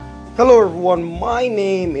Hello everyone, my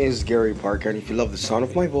name is Gary Parker, and if you love the sound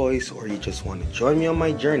of my voice or you just want to join me on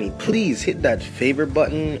my journey, please hit that favorite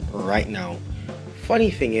button right now. Funny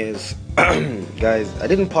thing is, guys, I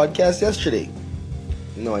didn't podcast yesterday.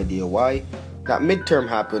 No idea why. That midterm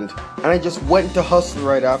happened, and I just went to hustle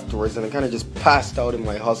right afterwards, and I kind of just passed out in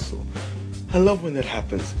my hustle. I love when that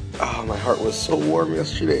happens. Oh, my heart was so warm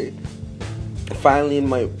yesterday. Finally in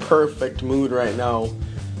my perfect mood right now.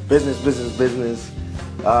 Business.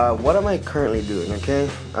 What am I currently doing? Okay,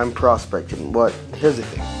 I'm prospecting, but here's the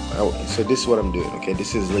thing. So this is what I'm doing. Okay,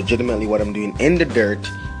 this is legitimately what I'm doing in the dirt.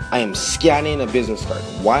 I am scanning a business card.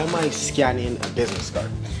 Why am I scanning a business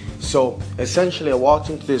card? So essentially, I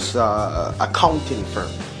walked into this accounting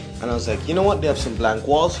firm, and I was like, you know what? They have some blank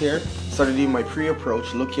walls here. Started doing my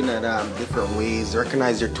pre-approach, looking at different ways.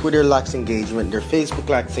 Recognize their Twitter lacks engagement, their Facebook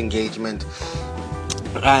lacks engagement,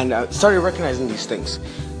 and started recognizing these things.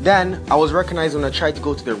 Then I was recognizing when I tried to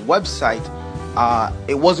go to their website,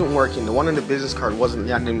 it wasn't working. The one on the business card wasn't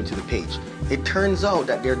landing me to the page. It turns out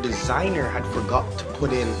that their designer had forgot to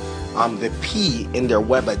put in the P in their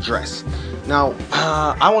web address. Now,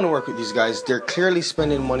 I want to work with these guys. They're clearly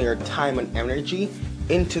spending money or time and energy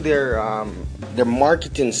into their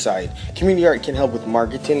marketing side. Community art can help with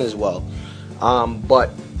marketing as well, but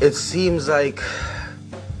it seems like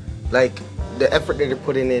the effort that they're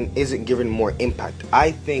putting in isn't giving more impact.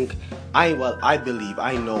 I know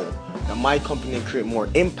that my company can create more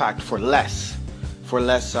impact for all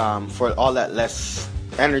that less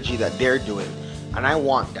energy that they're doing, and I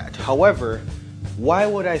want that. However, why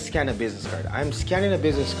would I scan a business card? I'm scanning a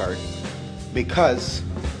business card because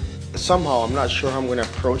somehow I'm not sure how I'm going to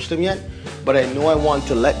approach them yet, but I know I want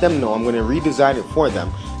to let them know I'm going to redesign it for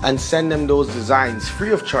them and send them those designs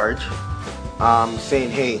free of charge.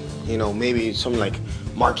 Saying, hey, maybe some like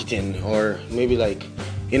marketing, or maybe like,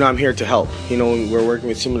 I'm here to help. We're working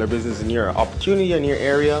with similar business in your opportunity in your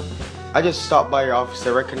area. I just stopped by your office.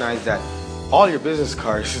 I recognize that all your business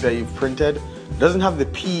cards that you've printed doesn't have the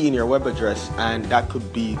P in your web address, and that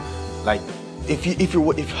could be like,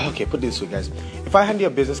 okay, put it this way, guys. If I hand you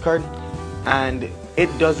a business card and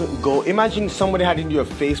it doesn't go, imagine somebody handing you a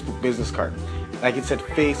Facebook business card, like it said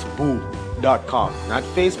Facebook.com, not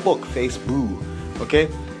Facebook, Facebook, okay?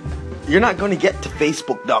 You're not going to get to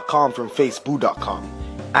Facebook.com from Facebook.com,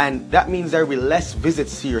 and that means there will be less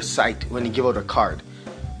visits to your site when you give out a card.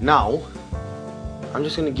 Now, I'm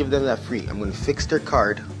just going to give them that free. I'm going to fix their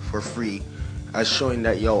card for free as showing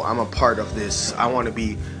that, I'm a part of this. I want to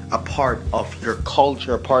be a part of your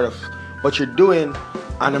culture, a part of what you're doing,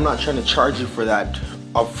 and I'm not trying to charge you for that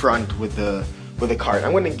upfront with the card.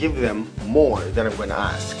 I'm going to give them more than I'm going to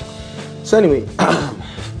ask. So anyway,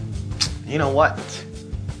 you know what?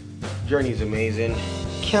 Journey's amazing.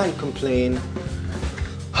 Can't complain.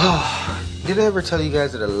 Did I ever tell you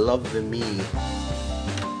guys that I love the me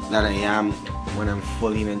that I am when I'm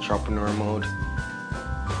fully in entrepreneur mode?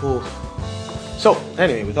 Whew. So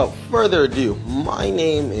anyway, without further ado, my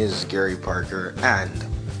name is Gary Parker, and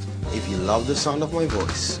if you love the sound of my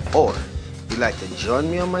voice, or you'd like to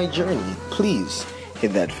join me on my journey, please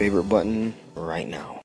hit that favorite button right now.